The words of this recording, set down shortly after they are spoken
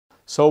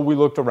So we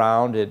looked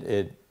around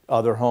at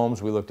other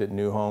homes, we looked at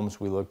new homes,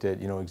 we looked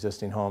at,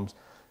 existing homes.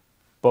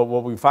 But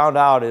what we found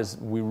out is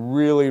we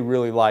really,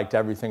 really liked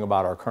everything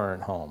about our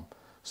current home.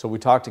 So we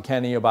talked to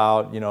Kenny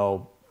about,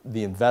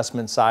 the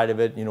investment side of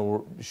it.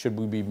 Should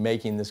we be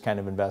making this kind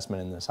of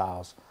investment in this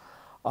house?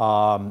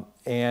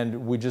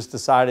 And we just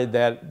decided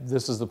that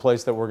this is the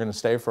place that we're going to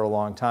stay for a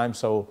long time,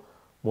 so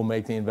we'll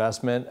make the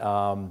investment.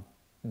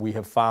 We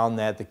have found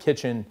that the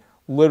kitchen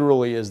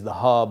literally is the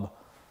hub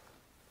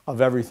of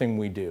everything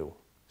we do.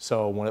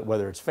 So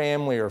whether it's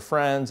family or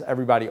friends,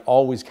 everybody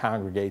always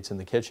congregates in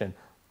the kitchen,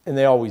 and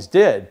they always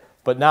did,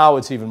 but now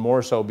it's even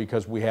more so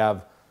because we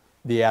have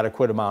the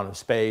adequate amount of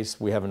space,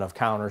 we have enough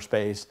counter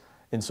space,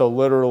 and so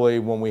literally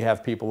when we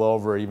have people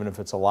over, even if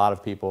it's a lot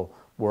of people,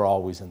 we're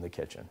always in the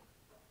kitchen.